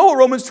 We know what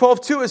Romans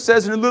 12:2 it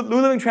says, and the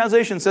New Living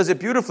Translation says it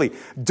beautifully.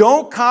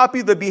 Don't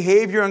copy the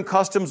behavior and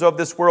customs of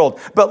this world,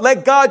 but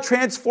let God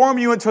transform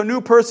you into a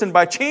new person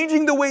by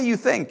changing the way you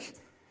think.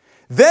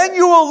 Then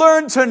you will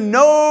learn to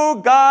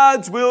know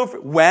God's will.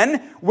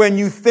 When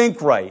you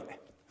think right.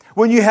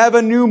 When you have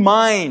a new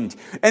mind.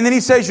 And then he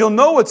says you'll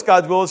know what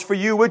God's will is for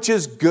you, which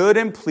is good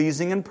and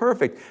pleasing and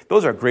perfect.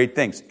 Those are great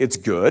things. It's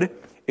good,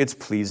 it's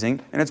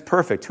pleasing, and it's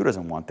perfect. Who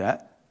doesn't want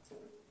that?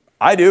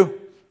 I do.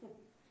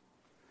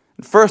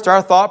 First,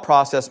 our thought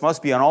process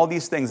must be on all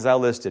these things as I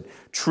listed.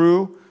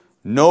 True,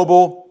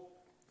 noble,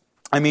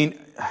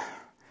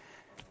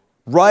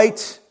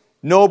 right,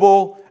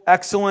 noble,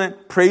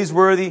 excellent,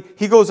 praiseworthy.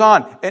 He goes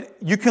on, and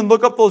you can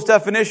look up those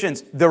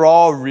definitions. They're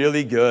all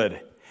really good,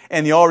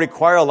 and they all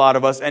require a lot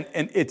of us, and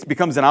it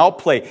becomes an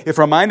outplay. If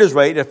our mind is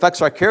right, it affects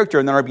our character,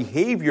 and then our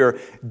behavior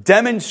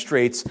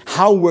demonstrates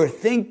how we're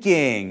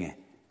thinking.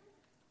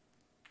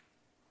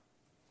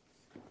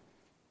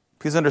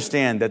 Please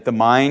understand that the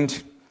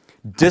mind,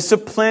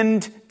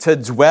 disciplined to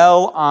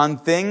dwell on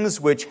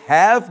things which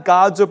have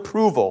God's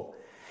approval,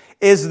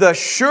 is the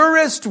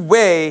surest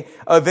way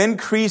of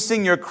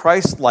increasing your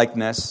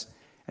Christ-likeness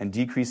and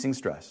decreasing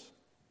stress.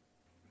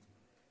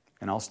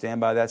 And I'll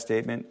stand by that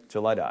statement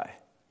till I die.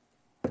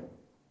 And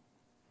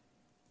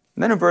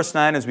then in verse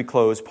 9, as we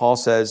close, Paul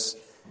says,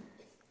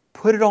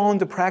 put it all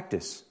into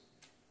practice.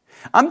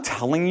 I'm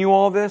telling you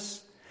all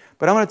this,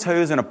 but I'm going to tell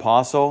you as an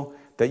apostle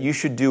that you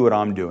should do what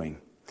I'm doing.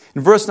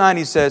 In verse 9,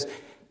 he says,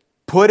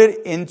 put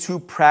it into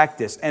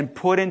practice, and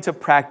put into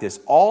practice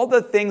all the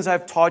things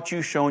I've taught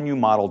you, shown you,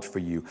 modeled for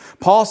you.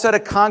 Paul set a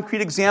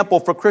concrete example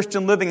for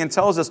Christian living and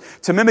tells us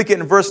to mimic it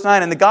in verse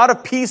 9. And the God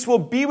of peace will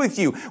be with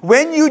you.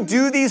 When you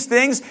do these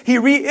things, he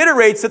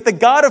reiterates that the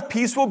God of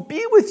peace will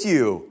be with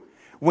you.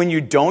 When you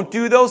don't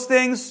do those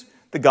things,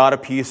 the God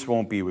of peace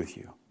won't be with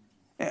you.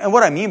 And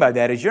what I mean by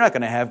that is you're not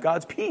going to have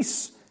God's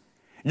peace.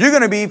 You're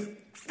going to be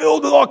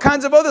filled with all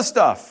kinds of other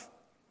stuff.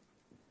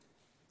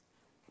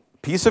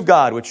 Peace of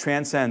God, which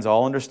transcends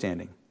all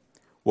understanding,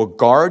 will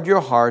guard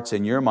your hearts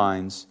and your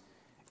minds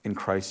in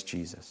Christ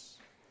Jesus.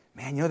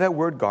 Man, you know that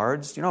word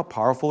guards? Do you know how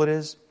powerful it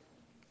is?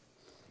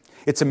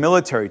 It's a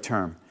military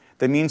term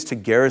that means to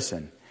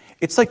garrison.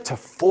 It's like to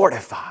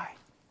fortify.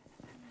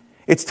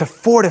 It's to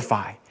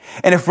fortify.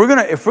 And if we're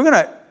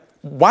gonna,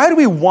 why do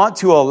we want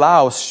to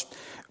allow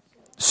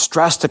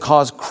stress to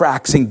cause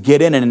cracks and get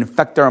in and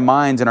infect our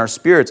minds and our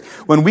spirits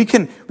when we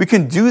can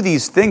do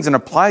these things and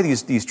apply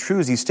these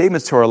truths, these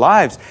statements to our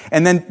lives,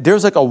 and then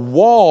there's like a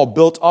wall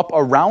built up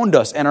around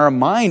us and our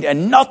mind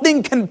and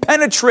nothing can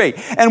penetrate,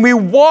 and we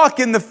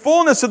walk in the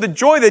fullness of the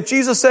joy that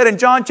Jesus said in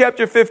John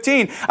chapter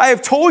 15. I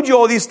have told you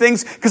all these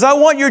things because I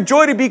want your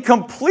joy to be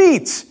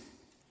complete.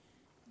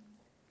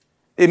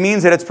 It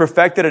means that it's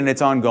perfected and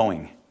it's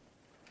ongoing.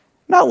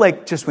 Not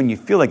like just when you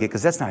feel like it,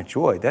 because that's not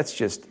joy. That's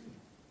just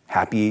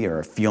happy or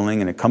a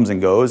feeling and it comes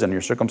and goes in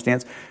your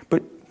circumstance.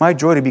 But my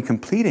joy to be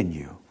complete in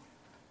you.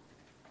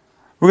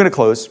 We're going to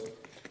close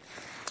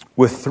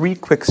with three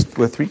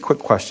quick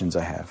questions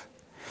I have.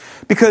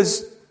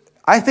 Because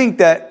I think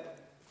that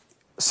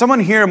someone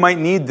here might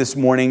need this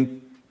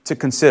morning to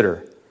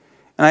consider.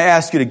 And I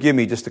ask you to give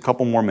me just a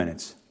couple more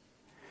minutes.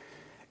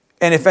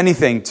 And if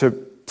anything,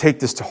 to take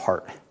this to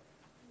heart.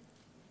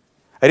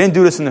 I didn't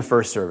do this in the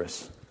first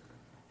service,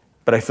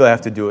 but I feel I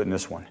have to do it in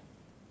this one.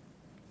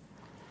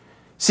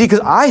 See,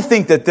 because I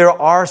think that there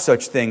are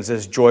such things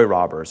as joy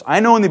robbers. I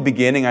know in the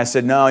beginning I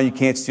said, no, you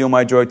can't steal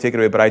my joy, take it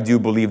away, but I do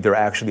believe there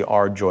actually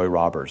are joy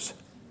robbers.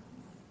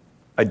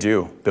 I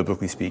do,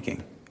 biblically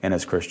speaking, and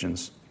as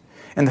Christians.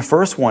 And the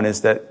first one is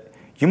that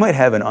you might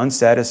have an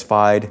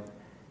unsatisfied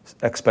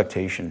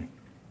expectation.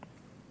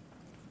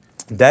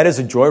 That is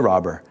a joy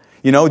robber.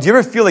 You know, do you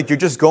ever feel like you're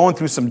just going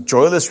through some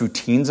joyless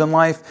routines in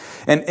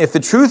life? And if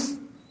the truth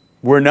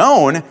were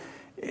known,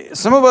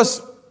 some of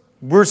us,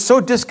 we're so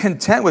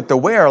discontent with the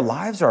way our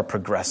lives are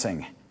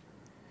progressing.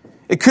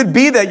 It could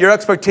be that your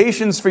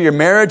expectations for your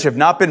marriage have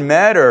not been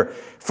met, or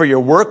for your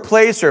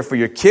workplace, or for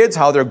your kids,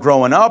 how they're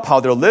growing up, how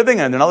they're living,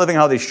 and they're not living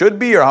how they should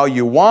be or how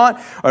you want,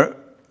 or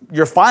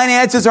your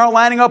finances aren't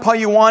lining up how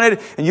you wanted,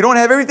 and you don't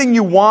have everything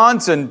you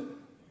want. And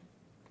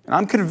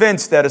I'm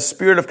convinced that a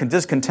spirit of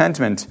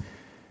discontentment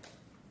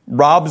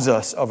robs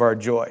us of our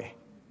joy.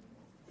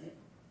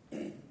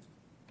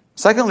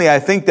 Secondly, I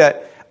think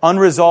that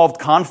unresolved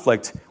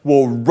conflict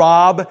will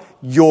rob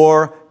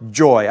your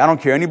joy. I don't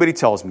care anybody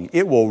tells me.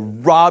 It will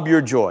rob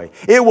your joy.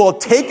 It will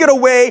take it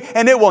away,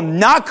 and it will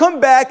not come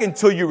back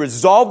until you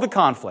resolve the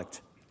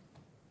conflict.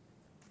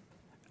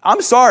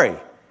 I'm sorry.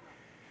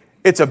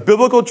 It's a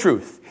biblical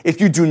truth. If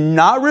you do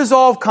not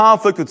resolve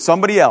conflict with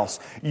somebody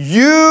else,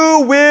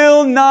 you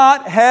will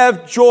not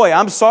have joy.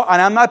 I'm sorry,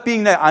 and I'm not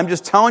being that. I'm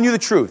just telling you the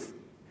truth.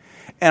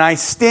 And I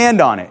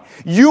stand on it.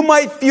 You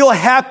might feel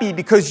happy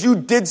because you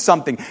did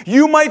something.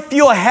 You might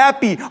feel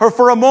happy or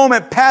for a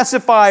moment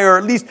pacify or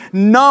at least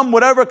numb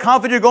whatever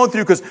conflict you're going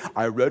through because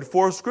I read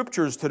 4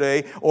 scriptures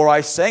today, or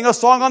I sang a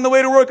song on the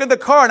way to work in the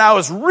car and I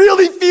was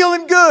really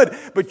feeling good.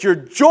 But your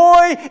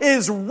joy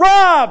is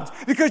robbed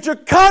because your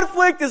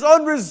conflict is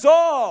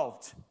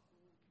unresolved.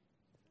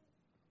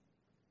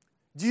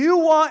 Do you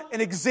want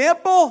an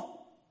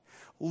example?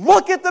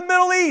 Look at the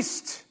Middle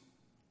East.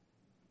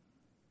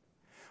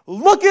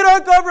 Look at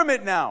our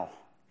government now.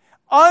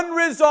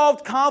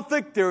 Unresolved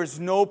conflict, there is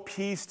no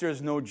peace,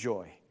 there's no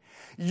joy.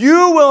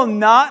 You will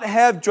not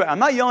have joy. I'm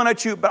not yelling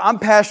at you, but I'm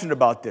passionate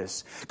about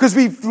this. Because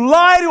we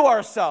lie to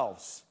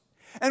ourselves.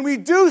 And we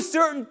do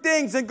certain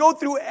things and go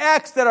through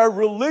acts that are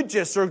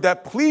religious or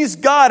that please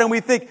God. And we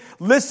think,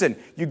 listen,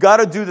 you got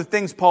to do the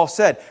things Paul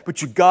said,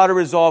 but you got to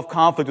resolve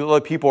conflict with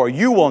other people or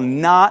you will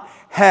not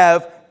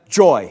have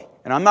joy.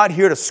 And I'm not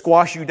here to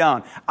squash you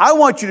down. I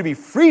want you to be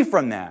free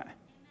from that.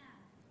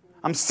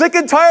 I'm sick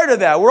and tired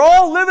of that. We're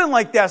all living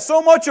like that,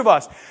 so much of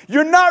us.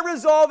 You're not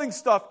resolving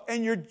stuff,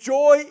 and your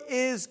joy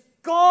is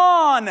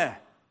gone.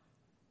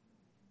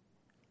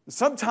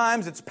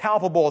 Sometimes it's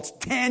palpable, it's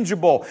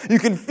tangible. You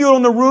can feel it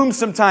in the room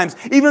sometimes,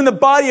 even in the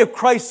body of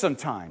Christ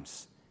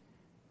sometimes.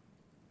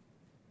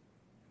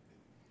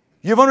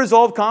 You have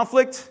unresolved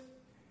conflict,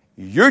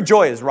 your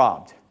joy is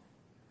robbed.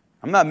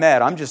 I'm not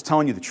mad, I'm just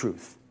telling you the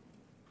truth.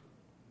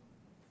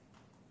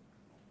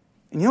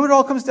 And you know what it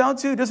all comes down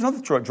to? There's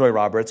another joy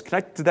robber. It's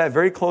connected to that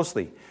very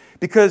closely.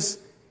 Because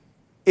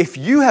if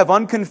you have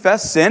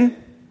unconfessed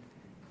sin,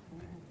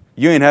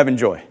 you ain't having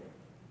joy.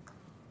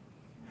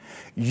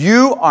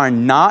 You are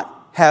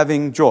not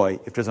having joy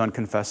if there's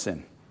unconfessed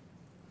sin.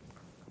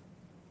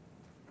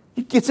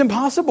 It's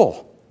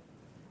impossible.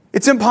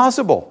 It's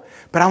impossible.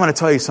 But I want to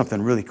tell you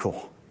something really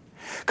cool.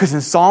 Because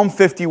in Psalm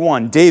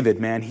 51,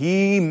 David, man,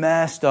 he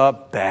messed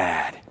up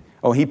bad.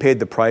 Oh, he paid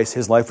the price.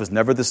 His life was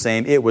never the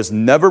same. It was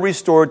never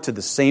restored to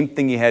the same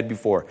thing he had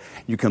before.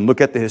 You can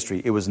look at the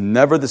history. It was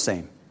never the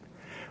same.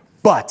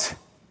 But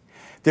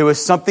there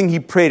was something he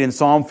prayed in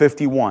Psalm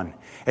 51.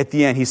 At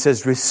the end, he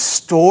says,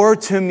 restore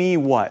to me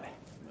what?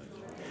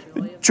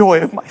 The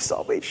joy of my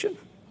salvation.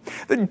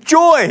 The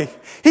joy.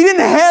 He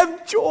didn't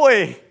have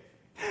joy.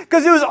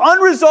 Because it was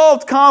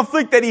unresolved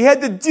conflict that he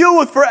had to deal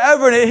with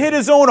forever, and it hit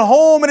his own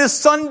home, and his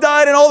son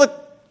died, and all the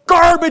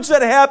garbage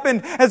that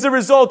happened as a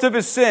result of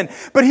his sin.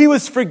 But he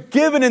was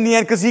forgiven in the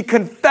end because he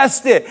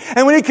confessed it.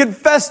 And when he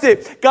confessed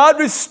it, God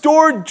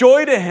restored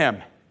joy to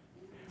him.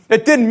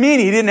 That didn't mean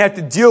he didn't have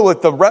to deal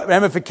with the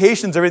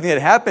ramifications of everything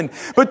that happened.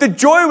 But the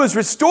joy was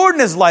restored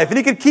in his life, and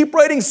he could keep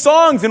writing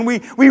songs, and we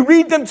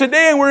read them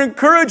today, and we're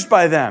encouraged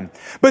by them.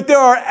 But there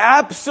are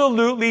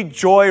absolutely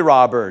joy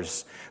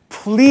robbers.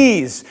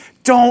 Please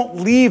don't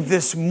leave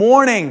this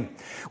morning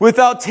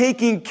without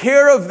taking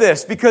care of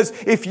this, because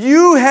if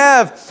you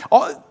have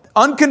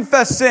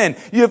unconfessed sin,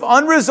 you have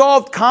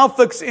unresolved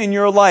conflicts in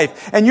your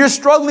life, and you're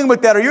struggling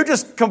with that, or you're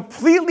just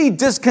completely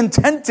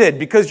discontented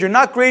because you're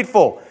not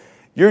grateful,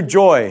 your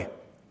joy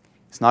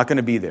is not going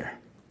to be there.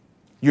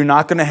 You're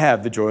not going to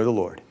have the joy of the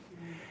Lord.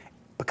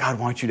 But God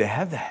wants you to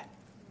have that.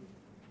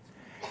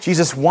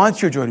 Jesus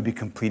wants your joy to be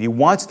complete. He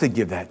wants to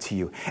give that to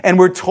you. And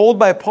we're told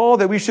by Paul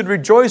that we should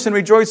rejoice and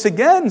rejoice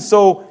again.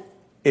 So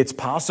it's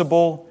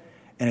possible,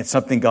 and it's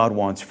something God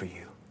wants for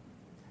you.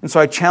 And so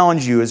I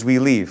challenge you as we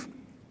leave,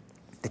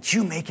 that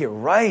you make it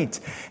right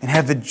and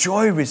have the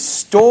joy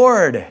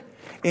restored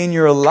in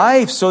your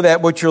life, so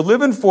that what you're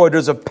living for,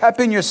 there's a pep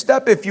in your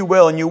step, if you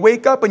will, and you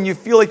wake up and you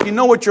feel like you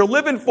know what you're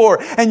living for,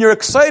 and you're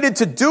excited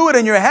to do it,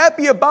 and you're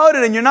happy about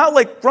it, and you're not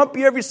like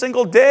grumpy every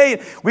single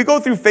day. We go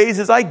through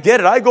phases. I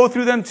get it. I go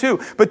through them too.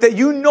 But that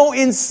you know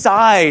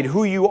inside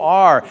who you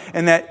are,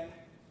 and that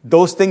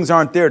those things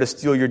aren't there to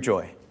steal your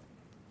joy,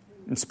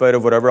 in spite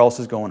of whatever else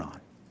is going on.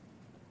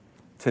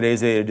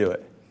 Today's the day to do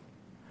it.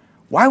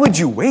 Why would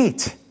you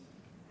wait?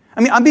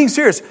 I mean, I'm being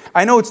serious.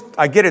 I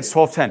get it's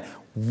 12:10.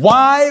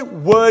 Why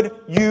would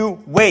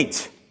you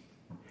wait?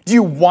 Do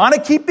you want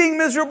to keep being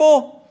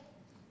miserable?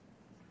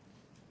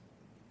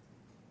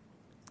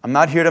 I'm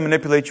not here to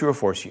manipulate you or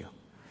force you.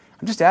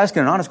 I'm just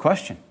asking an honest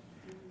question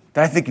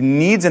that I think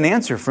needs an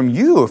answer from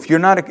you if you're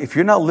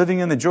not living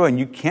in the joy and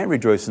you can't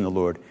rejoice in the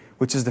Lord,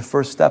 which is the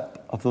first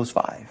step of those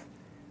 5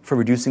 for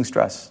reducing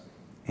stress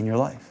in your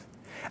life.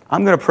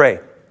 I'm going to pray.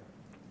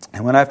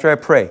 And after I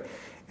pray,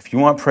 if you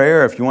want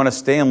prayer, if you want to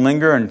stay and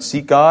linger and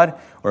seek God,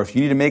 or if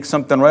you need to make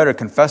something right or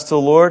confess to the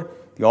Lord,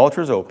 the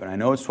altar is open. I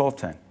know it's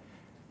 12:10,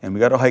 and we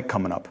got a hike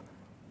coming up.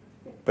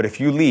 But if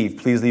you leave,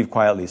 please leave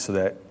quietly so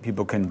that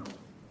people can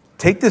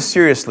take this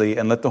seriously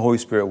and let the Holy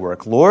Spirit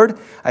work. Lord,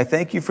 I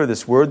thank you for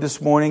this word this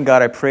morning.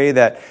 God, I pray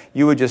that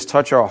you would just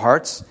touch our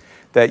hearts,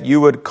 that you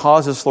would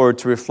cause us, Lord,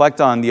 to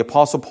reflect on the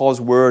Apostle Paul's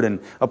word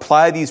and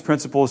apply these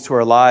principles to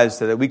our lives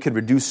so that we could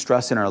reduce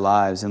stress in our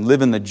lives and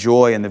live in the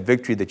joy and the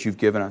victory that you've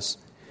given us,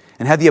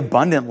 and have the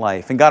abundant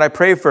life. And God, I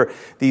pray for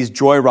these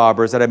joy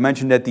robbers that I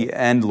mentioned at the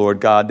end, Lord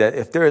God, that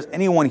if there is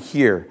anyone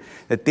here,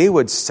 that they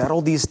would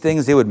settle these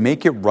things, they would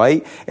make it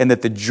right, and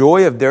that the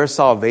joy of their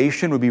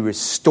salvation would be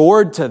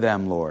restored to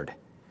them, Lord.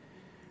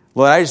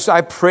 Lord, I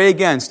pray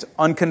against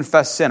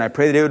unconfessed sin. I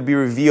pray that it would be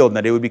revealed and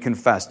that it would be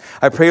confessed.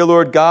 I pray,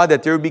 Lord God,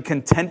 that there would be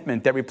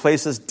contentment that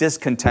replaces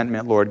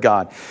discontentment, Lord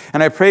God.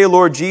 And I pray,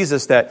 Lord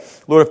Jesus, that,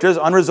 Lord, if there's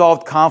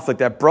unresolved conflict,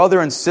 that brother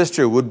and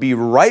sister would be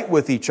right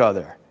with each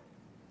other,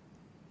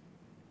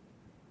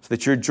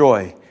 that your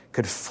joy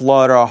could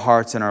flood our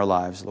hearts and our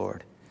lives,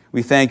 Lord.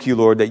 We thank you,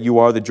 Lord, that you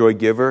are the joy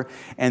giver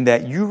and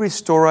that you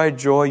restore our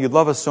joy. You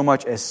love us so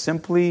much as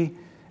simply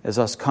as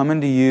us coming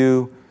to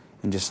you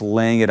and just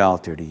laying it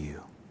out there to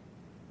you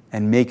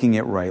and making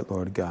it right,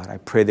 Lord God. I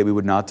pray that we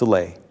would not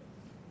delay.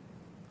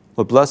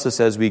 Lord, bless us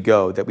as we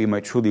go, that we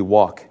might truly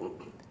walk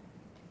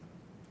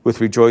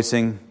with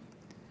rejoicing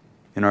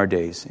in our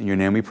days. In your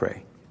name we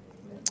pray.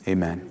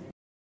 Amen.